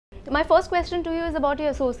My first question to you is about your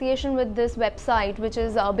association with this website, which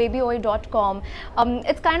is babyoi.com.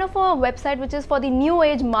 It's kind of a website which is for the new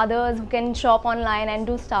age mothers who can shop online and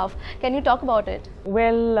do stuff. Can you talk about it?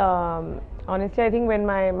 Well, honestly, I think when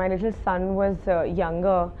my little son was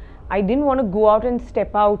younger, I didn't want to go out and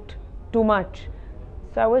step out too much.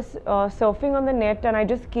 So I was surfing on the net and I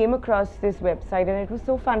just came across this website, and it was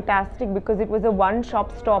so fantastic because it was a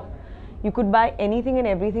one-shop stop. You could buy anything and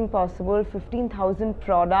everything possible, 15,000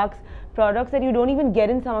 products that you don't even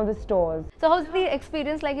get in some of the stores. So how's the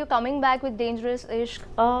experience like? You're coming back with Dangerous Ishq?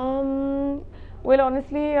 Well,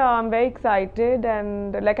 honestly, I'm very excited,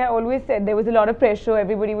 and like I always said, there was a lot of pressure.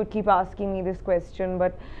 Everybody would keep asking me this question,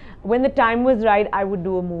 but when the time was right, I would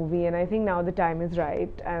do a movie, and I think now the time is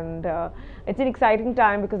right, and it's an exciting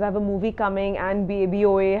time because I have a movie coming and Baby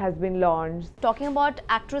OA has been launched. Talking about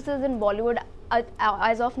actresses in Bollywood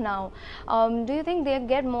as of now, do you think they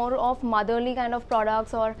get more of motherly kind of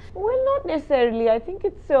products? Or Well, not necessarily. I think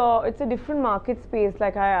it's a different market space.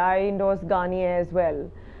 Like I endorse Garnier as well,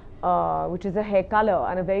 which is a hair color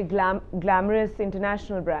and a very glamorous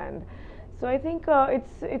international brand. So I think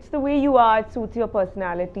it's the way you are. It suits your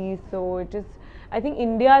personality. So I think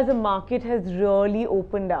India as a market has really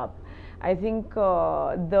opened up. I think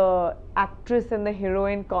the actress and the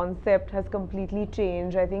heroine concept has completely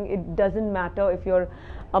changed. I think it doesn't matter if you're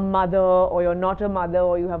a mother or you're not a mother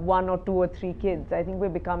or you have 1 or 2 or 3 kids. I think we're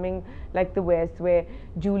becoming like the West, where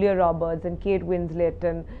Julia Roberts and Kate Winslet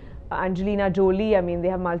and Angelina Jolie, I mean, they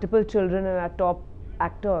have multiple children and are top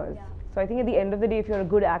actors. So I think at the end of the day, if you're a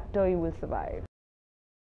good actor, you will survive.